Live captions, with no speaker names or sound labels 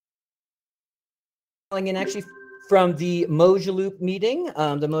calling in actually from the Mojaloop meeting,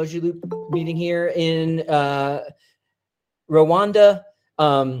 here in Rwanda.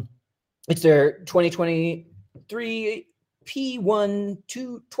 It's their 2023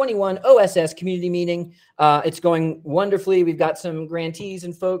 P1221 OSS community meeting. It's going wonderfully. We've got some grantees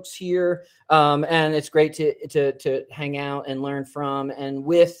and folks here, and it's great to hang out and learn from and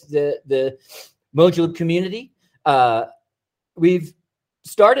with the Mojaloop community. We've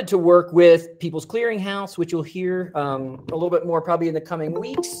started to work with People's Clearinghouse, which you'll hear a little bit more probably in the coming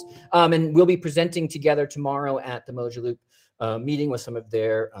weeks, and we'll be presenting together tomorrow at the Mojaloop meeting with some of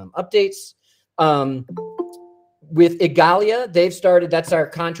their updates. With Igalia, they've started, that's our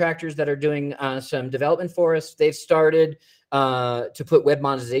contractors that are doing some development for us. They've started to put web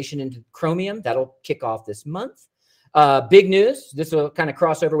monetization into Chromium. That'll kick off this month. Big news, this will kind of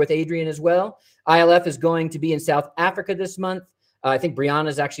cross over with Adrian as well. ILF is going to be in South Africa this month. I think Brianna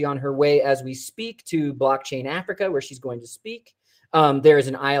is actually on her way as we speak to Blockchain Africa, where she's going to speak. There is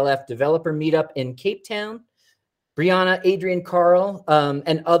an ILF developer meetup in Cape Town. Brianna, Adrian, Carl,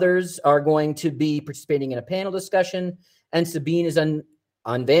 and others are going to be participating in a panel discussion. And Sabine is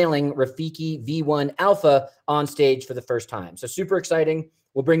unveiling Rafiki V1 Alpha on stage for the first time. So super exciting.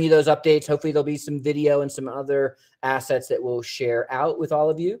 We'll bring you those updates. Hopefully there'll be some video and some other assets that we'll share out with all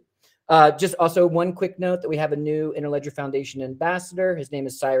of you. Just also one quick note that we have a new Interledger Foundation ambassador. His name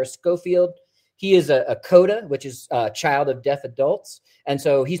is Cyrus Schofield. He is a CODA, which is a child of deaf adults. And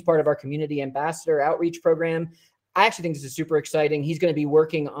so he's part of our community ambassador outreach program. I actually think this is super exciting. He's going to be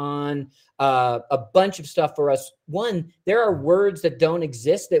working on a bunch of stuff for us. One, there are words that don't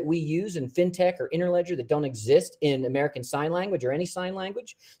exist that we use in FinTech or Interledger that don't exist in American Sign Language or any sign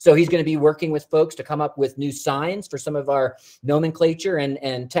language. So he's going to be working with folks to come up with new signs for some of our nomenclature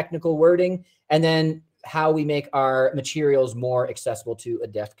and technical wording, and then how we make our materials more accessible to a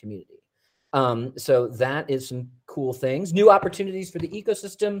deaf community. So that is some cool things. New opportunities for the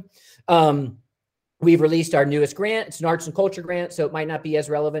ecosystem. We've released our newest grant. It's an arts and culture grant, so it might not be as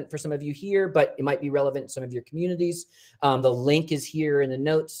relevant for some of you here, but it might be relevant in some of your communities. The link is here in the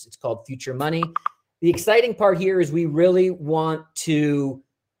notes. It's called Future Money. The exciting part here is we really want to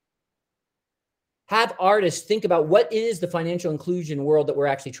have artists think about what is the financial inclusion world that we're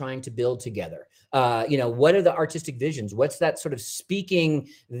actually trying to build together. What are the artistic visions? What's that sort of speaking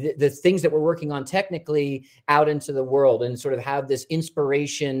the things that we're working on technically out into the world, and sort of have this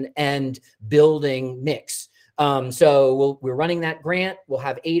inspiration and building mix. So we're running that grant. We'll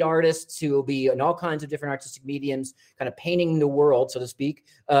have 8 artists who will be in all kinds of different artistic mediums, kind of painting the world, so to speak,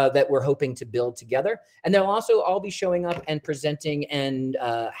 that we're hoping to build together. And they'll also all be showing up and presenting and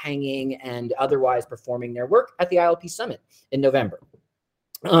hanging and otherwise performing their work at the ILP Summit in November.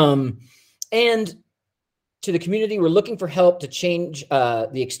 And to the community, we're looking for help to change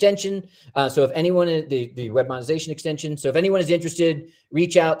the extension. So if anyone, the web monetization extension, so if anyone is interested,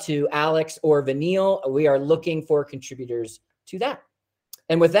 reach out to Alex or Vanille. We are looking for contributors to that.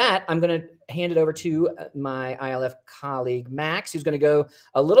 And with that, I'm going to hand it over to my ILF colleague, Max, who's going to go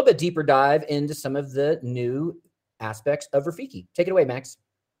a little bit deeper dive into some of the new aspects of Rafiki. Take it away, Max.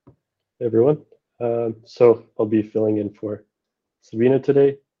 Hey, everyone. So I'll be filling in for Sabina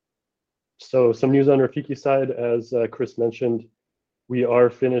today. So some news on Rafiki side, as Chris mentioned, we are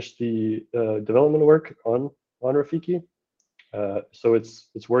finished the development work on Rafiki. So it's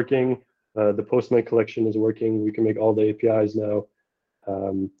working. The Postman collection is working. We can make all the APIs now.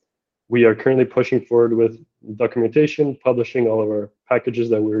 We are currently pushing forward with documentation, publishing all of our packages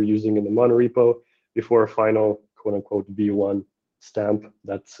that we're using in the monorepo before a final quote unquote V1 stamp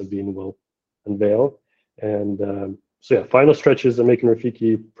that Sabine will unveil. And so yeah, final stretches are making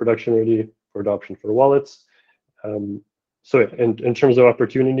Rafiki production ready for adoption for wallets. So yeah, in terms of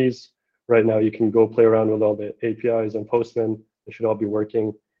opportunities, right now you can go play around with all the APIs on Postman. They should all be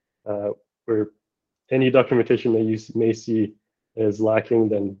working. Where any documentation that you may see is lacking,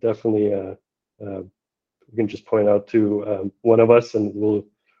 then definitely you can just point out to one of us, and we'll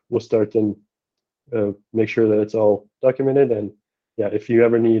start and make sure that it's all documented. And yeah, if you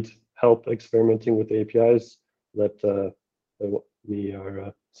ever need help experimenting with the APIs, let me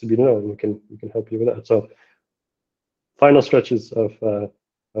or Sabina know, and we can help you with that. So final stretches of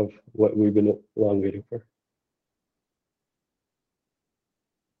what we've been long waiting for.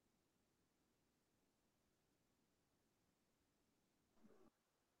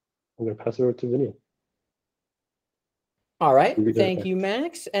 I'm going to pass it over to Vinny. All right. Thank you,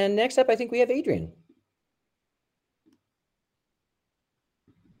 Max. And next up, I think we have Adrian.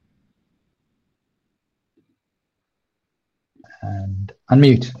 And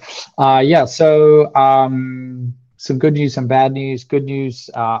unmute. Yeah, so some good news, some bad news. Good news,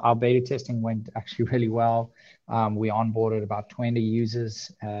 our beta testing went actually really well. We onboarded about 20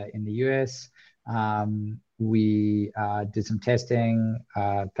 users in the US. We did some testing.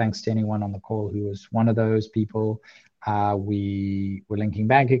 Thanks to anyone on the call who was one of those people. We were linking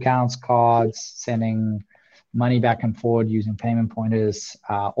bank accounts, cards, sending money back and forward using payment pointers.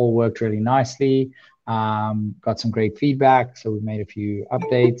 All worked really nicely. Got some great feedback, so we made a few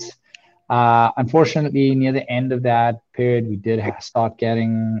updates. Unfortunately, near the end of that period, we did start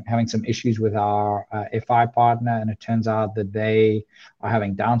having some issues with our FI partner, and it turns out that they are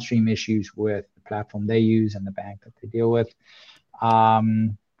having downstream issues with the platform they use and the bank that they deal with.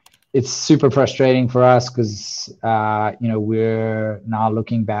 It's super frustrating for us because we're now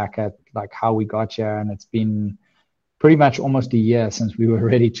looking back at like how we got here, and it's been pretty much almost a year since we were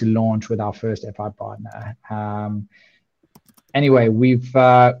ready to launch with our first FI partner. Anyway, we've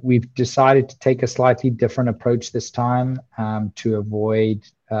decided to take a slightly different approach this time to avoid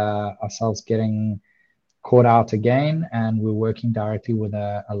ourselves getting caught out again, and we're working directly with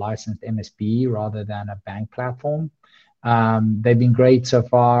a licensed MSB rather than a bank platform. They've been great so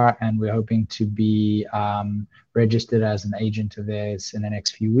far, and we're hoping to be registered as an agent of theirs in the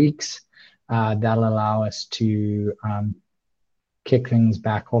next few weeks. That'll allow us to kick things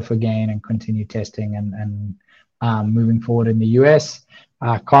back off again and continue testing and moving forward in the US.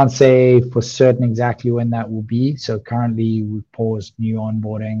 Can't say for certain exactly when that will be. So currently we've paused new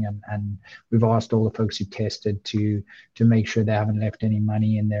onboarding and we've asked all the folks who tested to make sure they haven't left any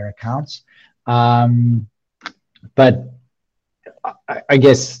money in their accounts. But I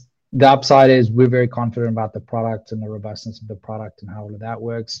guess the upside is we're very confident about the product and the robustness of the product and how all of that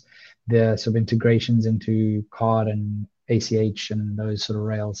works. The sort of integrations into card and ACH and those sort of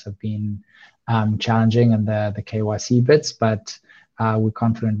rails have been challenging, and the KYC bits, but we're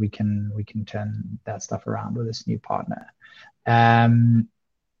confident we can turn that stuff around with this new partner. In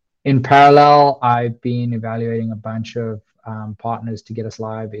parallel, I've been evaluating a bunch of partners to get us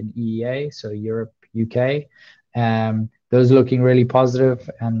live in EEA, so Europe, UK. Those are looking really positive,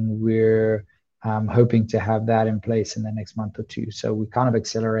 and we're hoping to have that in place in the next month or two. So we're kind of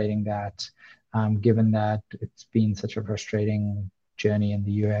accelerating that, given that it's been such a frustrating journey in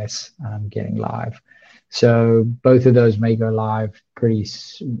the US getting live. So both of those may go live pretty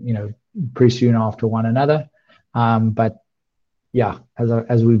soon after one another. But yeah,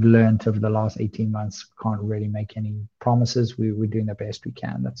 as we've learned over the last 18 months, can't really make any promises. We're doing the best we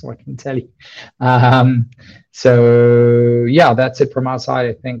can. That's all I can tell you. So yeah, that's it from our side.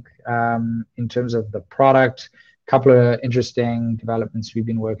 I think in terms of the product, a couple of interesting developments we've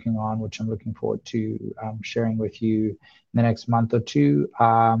been working on, which I'm looking forward to sharing with you in the next month or two.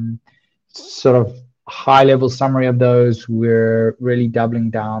 Sort of high-level summary of those, we're really doubling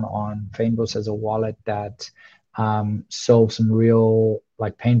down on Fanebus as a wallet that solve some real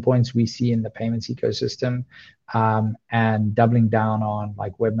like pain points we see in the payments ecosystem, and doubling down on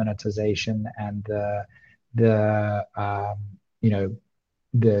like web monetization and the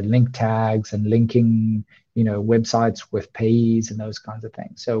link tags and linking websites with payees and those kinds of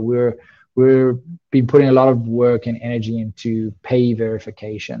things. So we've been putting a lot of work and energy into pay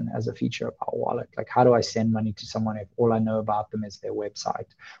verification as a feature of our wallet. Like, how do I send money to someone if all I know about them is their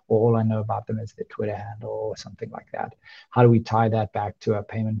website, or all I know about them is their Twitter handle or something like that? How do we tie that back to a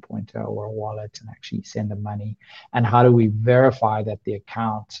payment pointer or a wallet and actually send them money? And how do we verify that the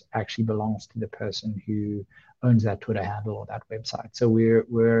account actually belongs to the person who owns that Twitter handle or that website? So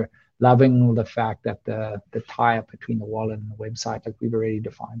we're loving the fact that the tie-up between the wallet and the website, like we've already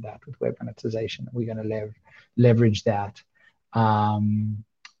defined that with web monetization. We're going to leverage that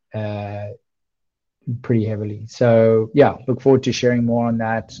pretty heavily. So yeah, look forward to sharing more on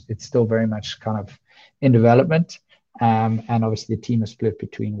that. It's still very much kind of in development. And obviously the team is split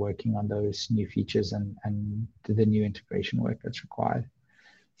between working on those new features and the new integration work that's required.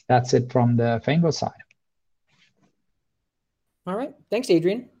 That's it from the Fanebus side. All right. Thanks,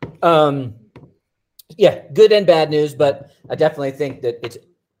 Adrian. Yeah, good and bad news, but I definitely think that it's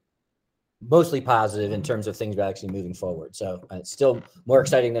mostly positive in terms of things actually moving forward. So it's still more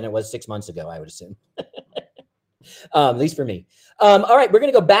exciting than it was 6 months ago, I would assume. At least for me. All right, we're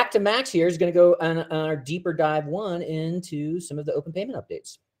going to go back to Max here. He's going to go on our deeper dive one into some of the open payment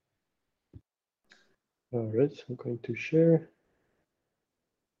updates. All right, I'm going to share.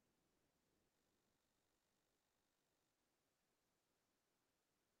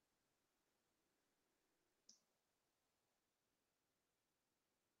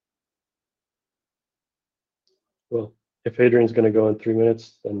 Well, if Adrian's going to go in 3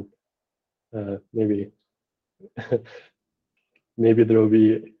 minutes, then maybe maybe there will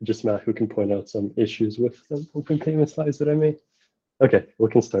be just Matt who can point out some issues with the open payment slides that I made. Okay, we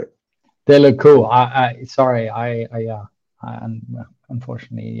can start. They look cool. Sorry,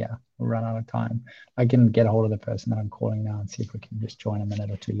 unfortunately, we ran out of time. I can get a hold of the person that I'm calling now and see if we can just join a minute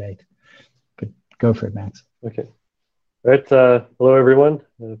or two late. But go for it, Max. Okay. All right. Hello, everyone.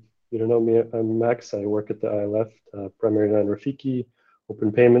 If you don't know me, I'm Max. I work at the ILF, primarily on Rafiki,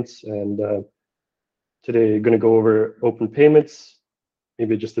 open payments, and today I'm going to go over open payments,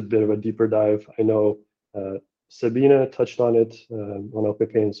 maybe just a bit of a deeper dive. I know Sabina touched on it on open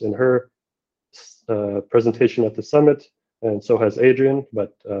payments in her presentation at the summit, and so has Adrian,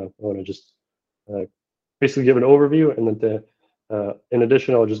 but I want to just basically give an overview, and then in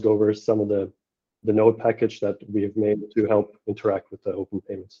addition, I'll just go over some of the node package that we have made to help interact with the open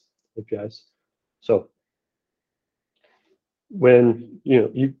payments APIs. So when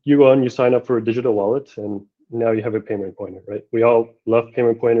you go on, you sign up for a digital wallet, and now you have a payment pointer, right? We all love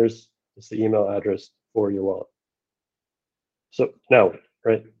payment pointers. It's the email address for your wallet. So now,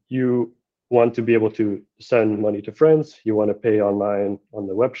 right, you want to be able to send money to friends. You want to pay online on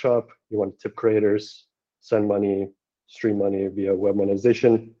the web shop. You want to tip creators, send money, stream money via web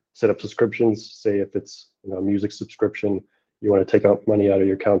monetization, set up subscriptions. Say if it's a music subscription, you want to take out money out of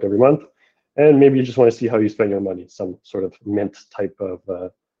your account every month. And maybe you just want to see how you spend your money, some sort of mint type of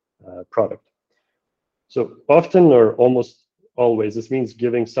product. So often or almost always, this means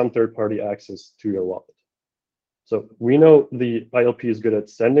giving some third-party access to your wallet. So we know the ILP is good at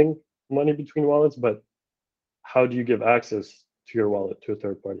sending money between wallets, but how do you give access to your wallet to a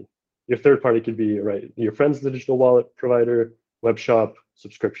third party? Your third party could be, right, your friend's digital wallet provider, web shop,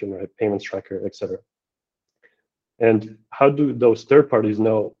 subscription, right, payments tracker, etc. And how do those third parties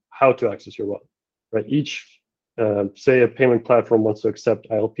know how to access your wallet, right? Each, say a payment platform wants to accept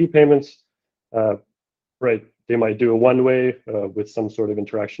ILP payments, right? They might do it one way with some sort of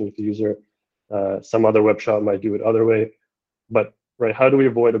interaction with the user. Some other web shop might do it other way. But right, how do we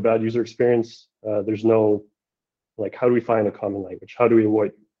avoid a bad user experience? There's no, like, how do we find a common language? How do we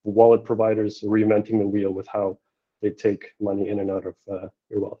avoid wallet providers reinventing the wheel with how they take money in and out of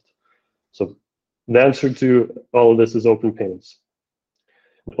your wallet? So the answer to all of this is open payments.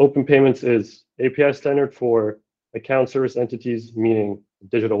 Open payments is API standard for account service entities, meaning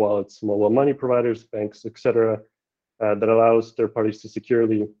digital wallets, mobile money providers, banks, etc., that allows third parties to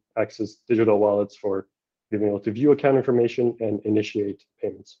securely access digital wallets for being able to view account information and initiate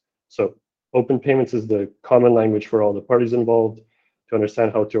payments. So open payments is the common language for all the parties involved to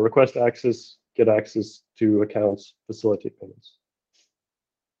understand how to request access, get access to accounts, facilitate payments.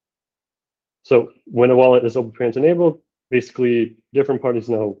 So when a wallet is open payments enabled, basically different parties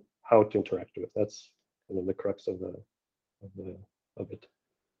know how to interact with it. That's kind of the crux of it.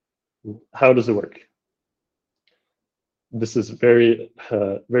 How does it work? This is very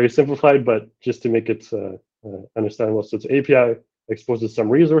simplified, but just to make it understandable. So it's API exposes some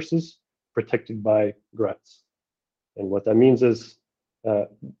resources protected by grants. And what that means is,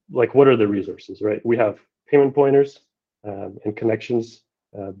 like, what are the resources, right? We have payment pointers and connections,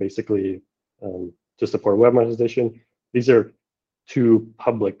 basically to support web monetization. These are two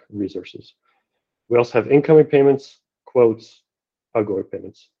public resources. We also have incoming payments, quotes, outgoing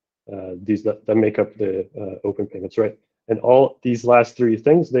payments. These that make up the open payments, right? And all these last three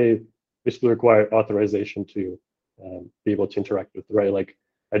things, they basically require authorization to be able to interact with, right? Like,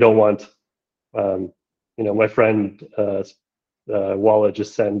 I don't want, my friend wallet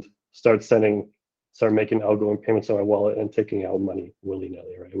just start making outgoing payments on my wallet and taking out money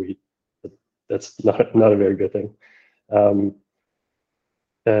willy-nilly, right? That's not a very good thing.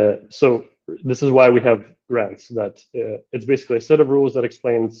 So this is why we have grants. That it's basically a set of rules that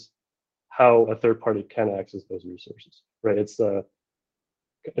explains how a third party can access those resources, right? It's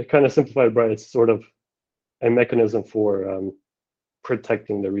kind of simplified, but it's sort of a mechanism for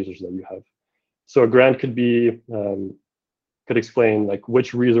protecting the resources that you have. So a grant could explain, like,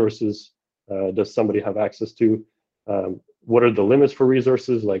 which resources does somebody have access to? What are the limits for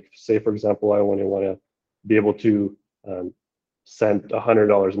resources? Like, say, for example, I only want to be able to send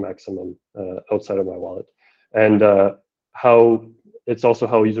 $100 maximum outside of my wallet, and how it's also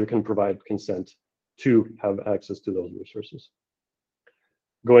how a user can provide consent to have access to those resources.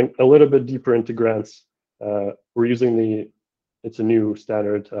 Going a little bit deeper into grants, we're using it's a new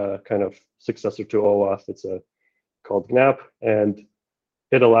standard kind of successor to OAuth. It's called GNAP, and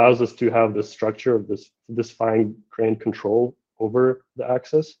it allows us to have the structure of this fine-grained control over the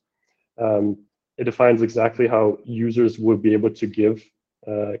access. It defines exactly how users would be able to give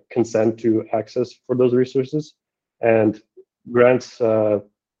consent to access for those resources, and grants are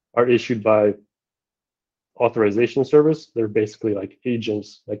issued by authorization service. They're basically like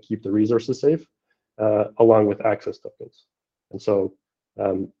agents that keep the resources safe, along with access tokens. And so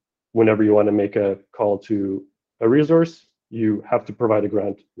whenever you want to make a call to a resource, you have to provide a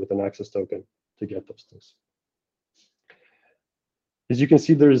grant with an access token to get those things. As you can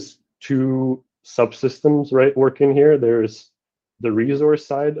see, there's two subsystems, right, working here. There's the resource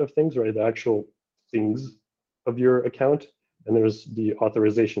side of things, right, the actual things of your account, and there's the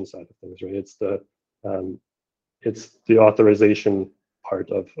authorization side of things, right? It's the authorization part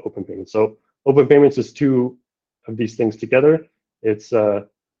of Open Payments. So Open Payments is two of these things together. It's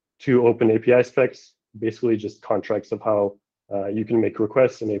two open API specs, basically just contracts of how you can make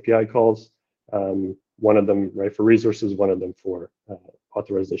requests and API calls. One of them, right, for resources, one of them for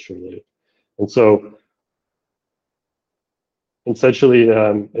authorization related. And so essentially,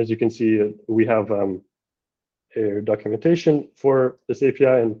 as you can see, we have a documentation for this API,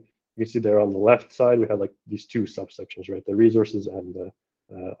 and you can see there on the left side, we have like these two subsections, right, the resources and the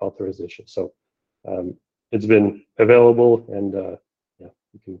authorization. So it's been available, and yeah,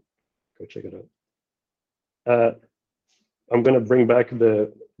 you can go check it out. I'm going to bring back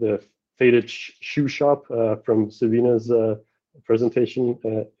the faded shoe shop from Sabina's presentation,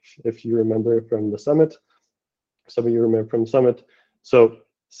 if you remember from the summit. Some of you remember from the summit. So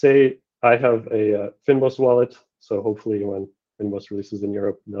say I have a Finboss wallet. So hopefully when Finboss releases in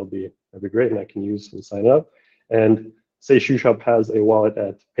Europe, that'll be great, and I can use and sign up. And say ShoeShop has a wallet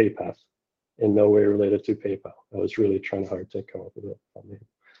at PayPath in no way related to PayPal. I was really trying hard to come up with a name.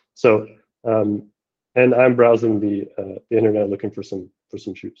 So and I'm browsing the internet looking for some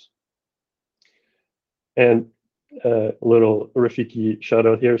shoes. And a little Rafiki shout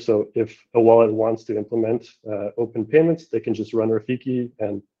out here. So if a wallet wants to implement Open Payments, they can just run Rafiki,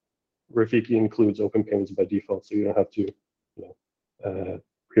 and Rafiki includes Open Payments by default. So you don't have to,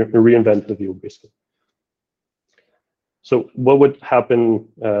 reinvent the wheel, basically. So what would happen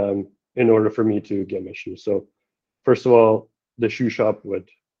in order for me to get my shoes? So first of all, the shoe shop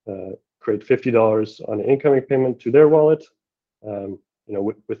would create $50 on an incoming payment to their wallet,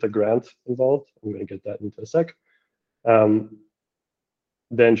 with a grant involved. I'm going to get that into a sec.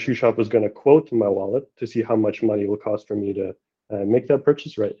 Then ShoeShop was going to quote my wallet to see how much money it will cost for me to make that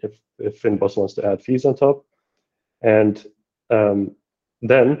purchase, right? If Finboss wants to add fees on top. And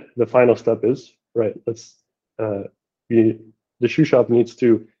then the final step is, right, the ShoeShop needs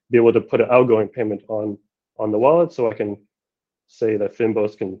to be able to put an outgoing payment on the wallet, so I can say that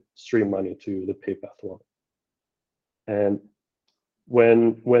Finboss can stream money to the PayPath wallet. And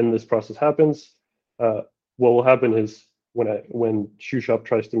when this process happens, what will happen is when ShoeShop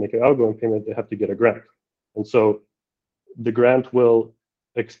tries to make an outgoing payment, they have to get a grant. And so the grant will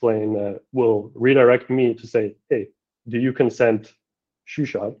will redirect me to say, hey, do you consent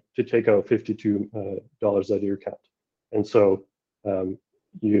ShoeShop to take out $52 out of your account? And so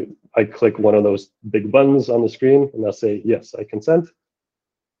I click one of those big buttons on the screen, and I'll say, yes, I consent.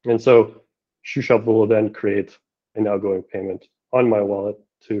 And so ShoeShop will then create an outgoing payment on my wallet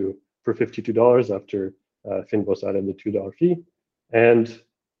for $52 after Finboss added the $2 fee. And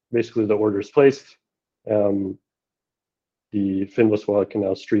basically the order is placed. The Finboss wallet can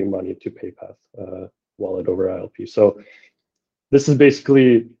now stream money to PayPath wallet over ILP. So this is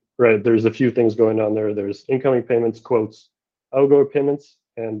basically, right, there's a few things going on there. There's incoming payments, quotes, outgoing payments,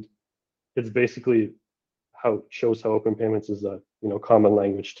 and it's basically shows how Open Payments is a common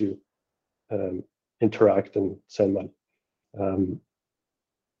language to interact and send money. I'm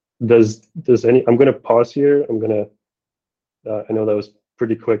going to pause here. I know that was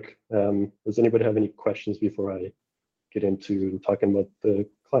pretty quick. Does anybody have any questions before I get into talking about the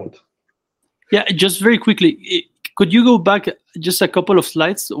client? Yeah, just very quickly, could you go back just a couple of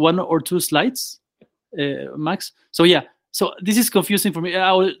slides, one or two slides, Max? So yeah, so this is confusing for me.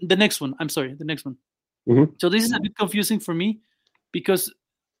 The next one, I'm sorry, the next one. Mm-hmm. So this is a bit confusing for me, because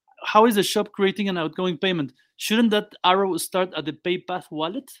how is the shop creating an outgoing payment? Shouldn't that arrow start at the PayPath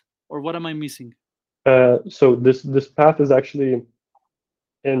wallet, or what am I missing? So this path is actually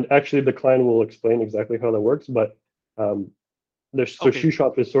the client will explain exactly how that works, but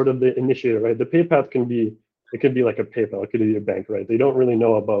ShoeShop is sort of the initiator, right? The PayPath can be like a PayPal, it could be a bank, right? They don't really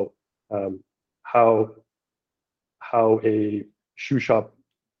know about how a ShoeShop,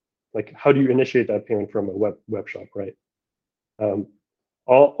 like how do you initiate that payment from a web shop, right?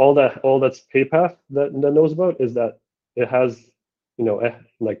 All that's PayPath that knows about is that it has,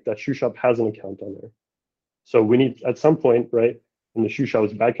 like that ShoeShop has an account on there. So we need at some point, right, in the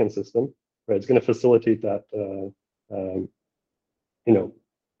ShoeShop's backend system, right, it's going to facilitate that,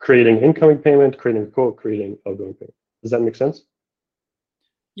 creating incoming payment, creating a quote, creating outgoing payment. Does that make sense?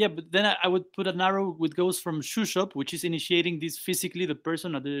 Yeah, but then I would put an arrow which goes from shoe shop, which is initiating this physically, the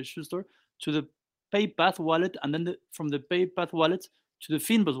person at the shoe store, to the PayPath wallet, and then from the PayPath wallet to the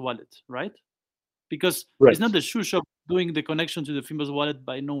Finboss wallet, right? Because Right. it's not the shoe shop doing the connection to the Finboss wallet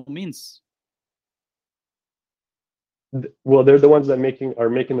by no means. Well, they're the ones that are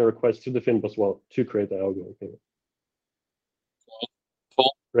making the request to the Finboss wallet to create the outgoing payment.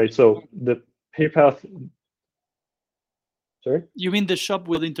 Right. So the PayPath. Sorry. You mean the shop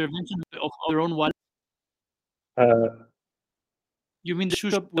with the intervention of their own wallet? You mean the shoe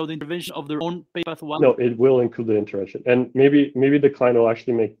shop with the intervention of their own PayPath wallet? No, it will include the intervention, and maybe the client will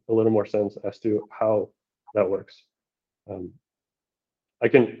actually make a little more sense as to how that works. I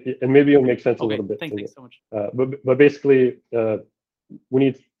can, and maybe it'll make sense a little bit. Thanks so much. But basically, we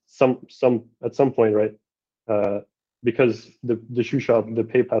need some at some point, right? Because the shoe shop, the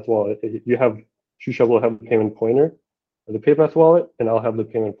PayPath wallet, shoe shop will have the payment pointer at the PayPath wallet, and I'll have the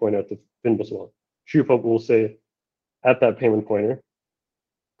payment pointer at the Finboss wallet. Shoe shop will say at that payment pointer,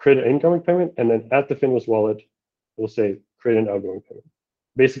 create an incoming payment, and then at the Finboss wallet, we'll say create an outgoing payment.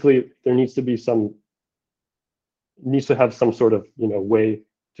 Basically, there needs to have some sort of way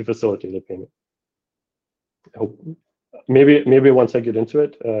to facilitate a payment. Maybe once I get into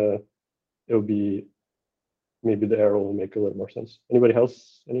it, it'll be maybe the arrow will make a little more sense. Anybody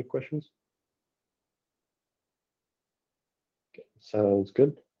else? Any questions? Okay, sounds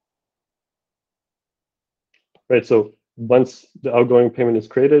good. Right. So once the outgoing payment is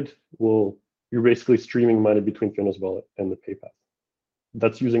created, you're basically streaming money between Finboss wallet and the PayPath.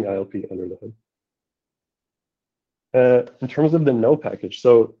 That's using ILP under the hood. In terms of the No package,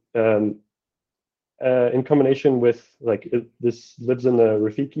 so in combination with this lives in the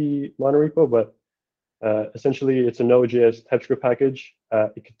Rafiki monorepo, but essentially it's a Node.js TypeScript package.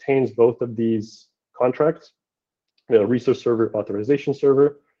 It contains both of these contracts, the resource server, authorization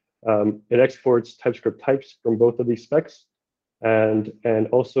server. It exports TypeScript types from both of these specs, and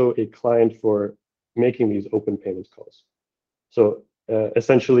also a client for making these open payments calls. So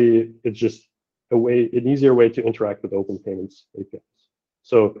essentially, it's just an easier way to interact with open payments APIs.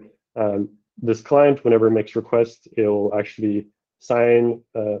 So this client, whenever it makes requests, it'll actually sign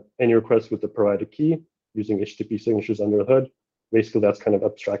any request with the provided key using HTTP signatures under the hood. Basically, that's kind of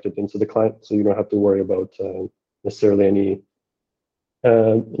abstracted into the client, so you don't have to worry about necessarily any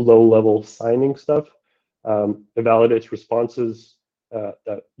low-level signing stuff. It validates responses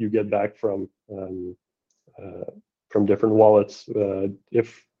that you get back from different wallets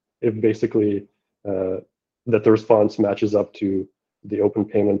if basically that the response matches up to the open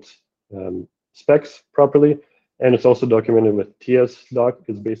payment specs properly. And it's also documented with TS-doc.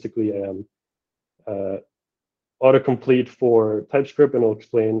 It's basically autocomplete for TypeScript, and it'll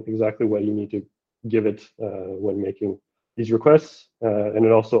explain exactly what you need to give it when making these requests. And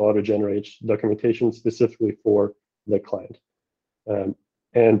it also auto-generates documentation specifically for the client.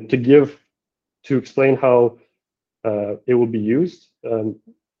 And to explain how it will be used,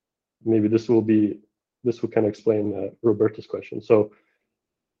 maybe this will kind of explain Roberta's question. So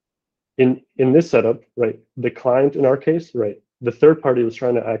in this setup, right, the client in our case, right, the third party that's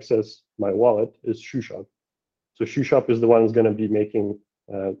trying to access my wallet is ShoeShop. So ShoeShop is the one who's going to be making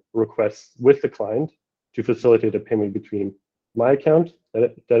requests with the client to facilitate a payment between my account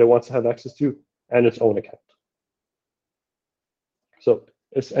that it wants to have access to and its own account. So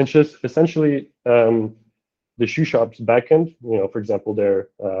it's essentially the ShoeShop's backend, for example, their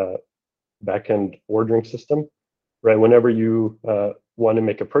backend ordering system, right? Whenever you want to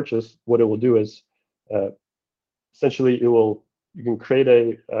make a purchase, what it will do is essentially you can create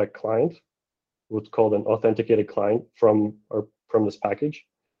a client, what's called an authenticated client from this package,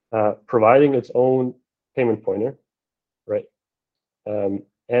 providing its own payment pointer, right? And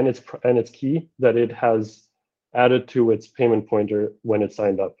its key that it has added to its payment pointer when it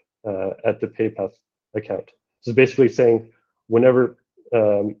signed up at the PayPath account. So it's basically saying whenever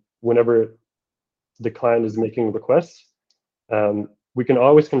the client is making requests, we can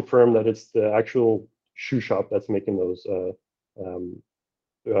always confirm that it's the actual ShoeShop that's making those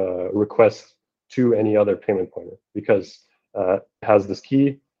requests to any other payment pointer, because it has this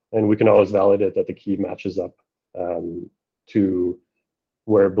key, and we can always validate that the key matches up to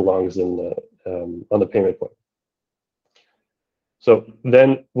where it belongs in on the payment pointer. So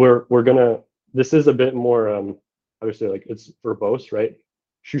then this is a bit more, I would say, like, it's verbose, right?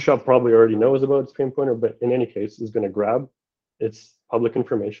 ShoeShop probably already knows about its payment pointer, but in any case, is going to grab its public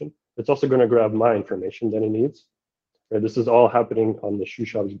information. It's also going to grab my information that it needs. Right? This is all happening on the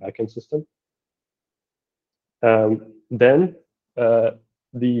ShoeShop's backend system. Then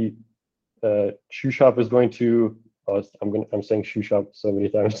the ShoeShop is going to I'm saying shoe shop so many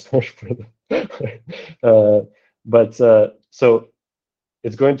times. So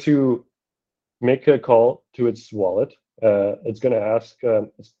it's going to make a call to its wallet. It's going to ask,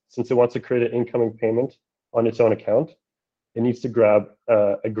 since it wants to create an incoming payment on its own account, it needs to grab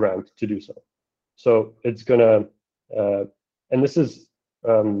a grant to do so. So it's going to, and this is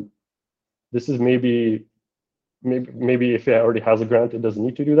maybe if it already has a grant, it doesn't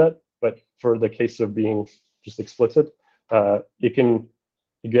need to do that. But for the case of being just explicit, it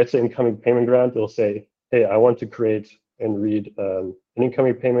gets an incoming payment grant. It'll say, hey, I want to create and read an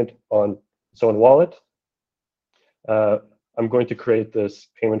incoming payment on its own wallet. I'm going to create this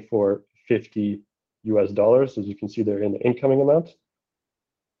payment for $50 US. As you can see, they're in the incoming amount.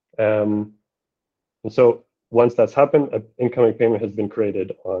 And so once that's happened, an incoming payment has been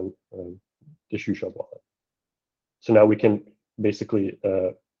created on the shoe shop wallet. So now we can basically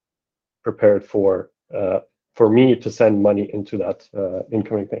prepare it for me to send money into that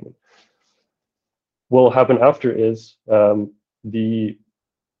incoming payment. What will happen after is it's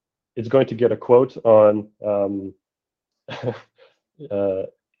going to get a quote on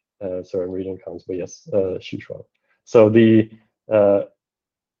sorry, I'm reading comments, but yes, shoe shop. So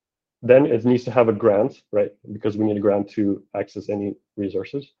then it needs to have a grant, right? Because we need a grant to access any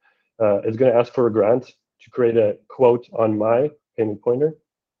resources. It's going to ask for a grant to create a quote on my payment pointer,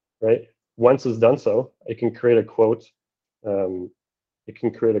 right? Once it's done so, it can create a quote. It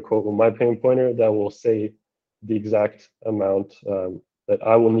can create a quote with my payment pointer that will say the exact amount that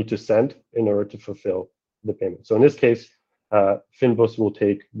I will need to send in order to fulfill the payment. So in this case, Finbus will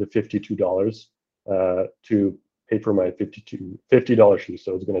take the $52 to pay for my $50 fee.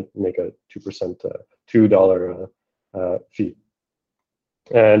 So it's going to make a 2% $2 fee.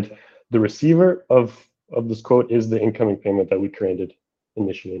 And the receiver of this quote is the incoming payment that we created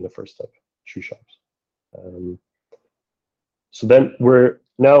initially in the first step, shoe shops. So then we're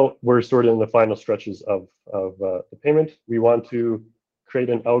sort of in the final stretches of the payment. We want to create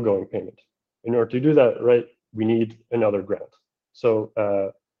an outgoing payment. In order to do that, right, we need another grant. So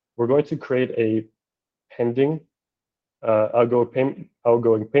we're going to create a pending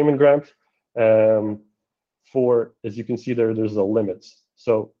outgoing payment grant for, as you can see there's a limits.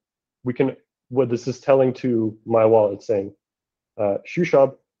 So what this is telling to my wallet, saying, shoe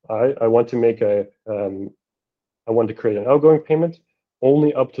shop, I want to make I want to create an outgoing payment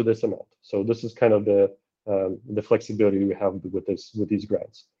only up to this amount. So this is kind of the flexibility we have with these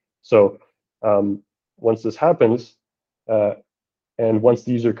grants. So once this happens, and once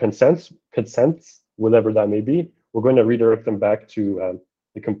the user consents, whatever that may be, we're going to redirect them back to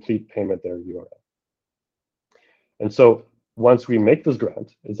the complete payment their URL. And so once we make this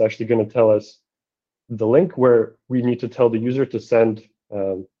grant, it's actually going to tell us the link where we need to tell the user to send,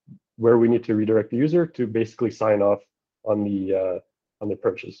 where we need to redirect the user to basically sign off on the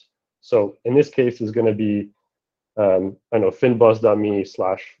purchase. So in this case, it's going to be, I know,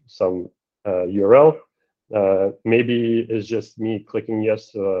 finbus.me/some URL. Maybe it's just me clicking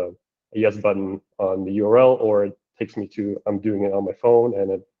yes, a yes button on the URL, or it takes me to, I'm doing it on my phone,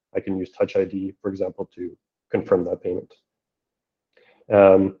 and I can use Touch ID, for example, to confirm that payment.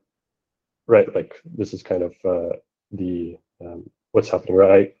 Right, like this is kind of what's happening,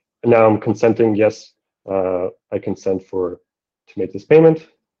 right? Now I'm consenting, yes, I consent to make this payment.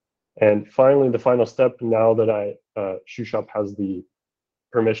 And finally, the final step, now that shoe shop has the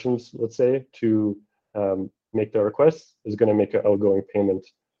permissions, let's say, to make the request, is going to make an outgoing payment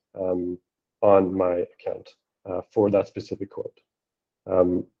on my account for that specific quote.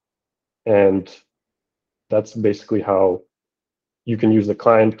 And that's basically how you can use the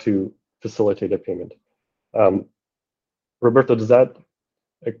client to facilitate a payment. Roberto, does that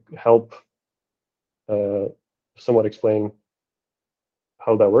help somewhat explain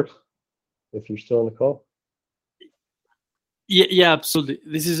how that works, if you're still on the call? Yeah, absolutely.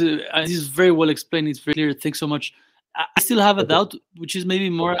 This is very well explained. It's very clear. Thanks so much. I still have a doubt, which is maybe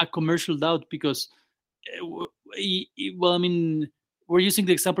more a commercial doubt, because, well, I mean, we're using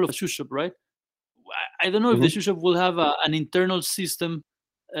the example of a shoe shop, right? I don't know if the shoe shop will have an internal system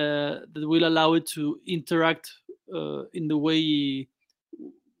that will allow it to interact in the way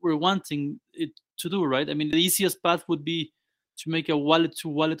we're wanting it to do, right? I mean, the easiest path would be to make a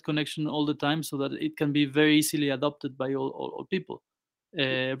wallet-to-wallet connection all the time, so that it can be very easily adopted by all people,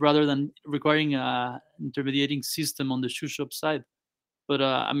 rather than requiring an intermediating system on the shoe shop side. But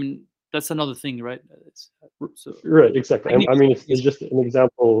I mean, that's another thing, right? Right, exactly. I mean, it's just an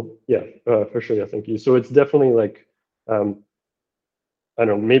example. Yeah, for sure. Yeah, thank you. So it's definitely like, I don't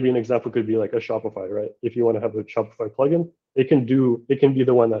know, maybe an example could be like a Shopify, right? If you want to have a Shopify plugin, it can be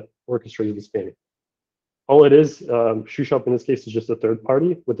the one that orchestrates this payment. all it is, ShoeShop in this case is just a third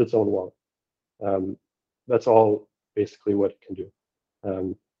party with its own wallet. That's all basically what it can do.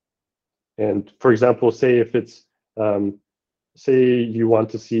 And for example, say if it's, say you want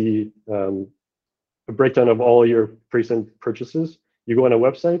to see a breakdown of all your recent purchases, you go on a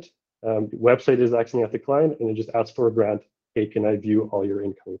website, website is acting at the client, and it just asks for a grant. Hey, can I view all your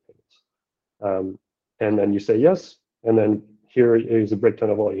incoming payments? And then you say yes, and then here is a breakdown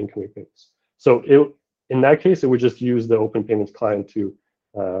of all your incoming payments. So in that case, it would just use the Open Payments client to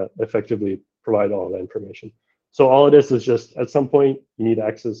effectively provide all that information. So all it is just at some point you need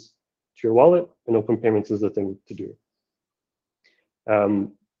access to your wallet, and Open Payments is the thing to do.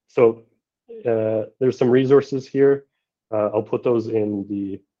 So there's some resources here. I'll put those in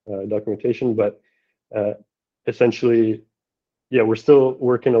the documentation, but essentially, yeah, we're still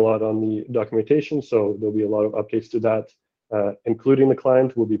working a lot on the documentation, so there'll be a lot of updates to that, including the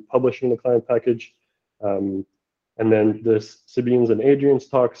client. We'll be publishing the client package. And then this Sabine's and Adrian's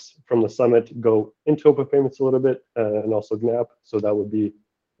talks from the summit go into Open Payments a little bit, and also GNAP. So that would be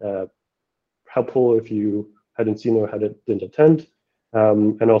helpful if you hadn't seen or didn't attend,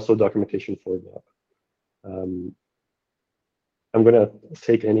 and also documentation for GNAP. I'm going to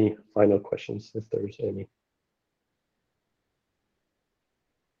take any final questions if there's any.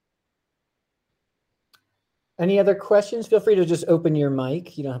 Any other questions? Feel free to just open your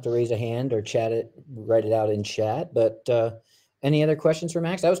mic. You don't have to raise a hand or chat it, write it out in chat. But any other questions for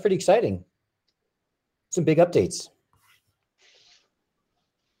Max? That was pretty exciting. Some big updates.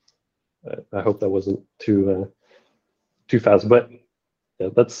 I hope that wasn't too fast, but yeah,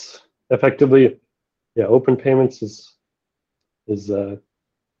 that's effectively, yeah. Open Payments is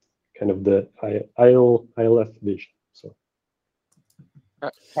kind of the ILF vision. So.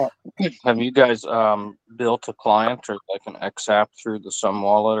 Have you guys built a client or like an XApp through the Sum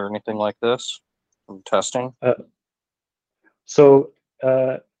wallet or anything like this from testing?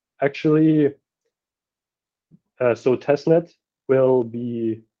 Actually, so testnet will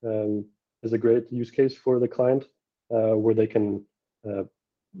be is a great use case for the client where they can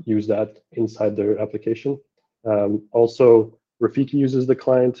use that inside their application. Also, Rafiki uses the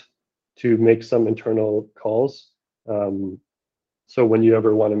client to make some internal calls. So when you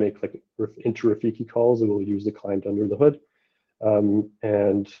ever want to make like inter-Rafiki calls, it will use the client under the hood.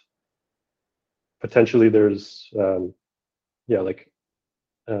 And potentially there's, I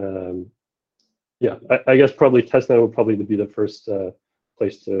guess probably testnet will probably be the first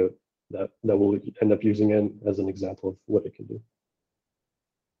place that will end up using it as an example of what it can do.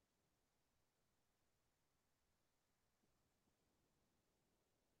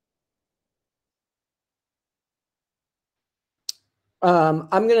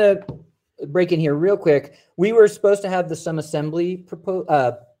 I'm going to break in here real quick. We were supposed to have the Sum Assembly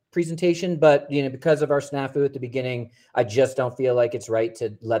presentation, but because of our snafu at the beginning, I just don't feel like it's right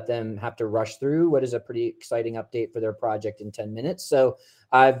to let them have to rush through what is a pretty exciting update for their project in 10 minutes. So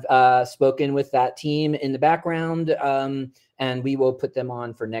I've spoken with that team in the background, and we will put them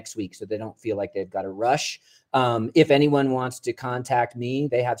on for next week so they don't feel like they've got to rush. If anyone wants to contact me,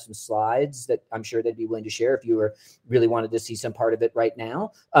 they have some slides that I'm sure they'd be willing to share if you really wanted to see some part of it right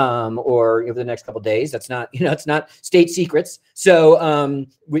now, or over the next couple of days. That's not, it's not state secrets. So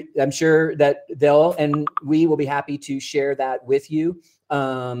I'm sure that we will be happy to share that with you.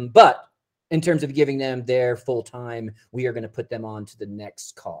 But in terms of giving them their full time, we are going to put them on to the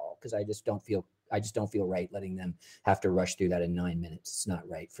next call because I just don't feel right letting them have to rush through that in 9 minutes. It's not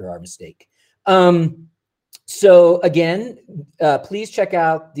right for our mistake. So again, please check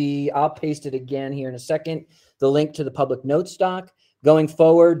out I'll paste it again here in a second, the link to the public notes doc. Going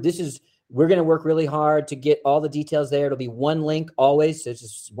forward, we're going to work really hard to get all the details there. It'll be one link always. So it's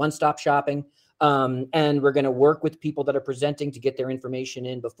just one-stop shopping. And we're going to work with people that are presenting to get their information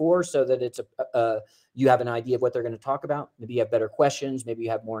in before so that it's you have an idea of what they're going to talk about. Maybe you have better questions. Maybe you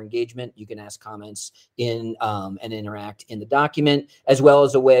have more engagement. You can ask comments in and interact in the document, as well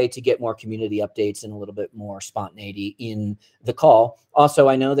as a way to get more community updates and a little bit more spontaneity in the call. Also,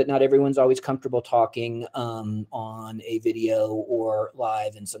 I know that not everyone's always comfortable talking on a video or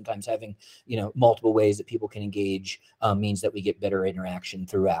live, and sometimes having multiple ways that people can engage means that we get better interaction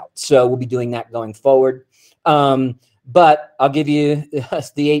throughout. So we'll be doing that going forward. But I'll give you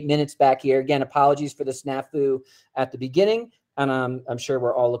the 8 minutes back here. Again, apologies for the snafu at the beginning. And I'm sure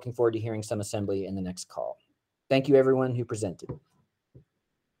we're all looking forward to hearing Sum Assembly in the next call. Thank you, everyone who presented.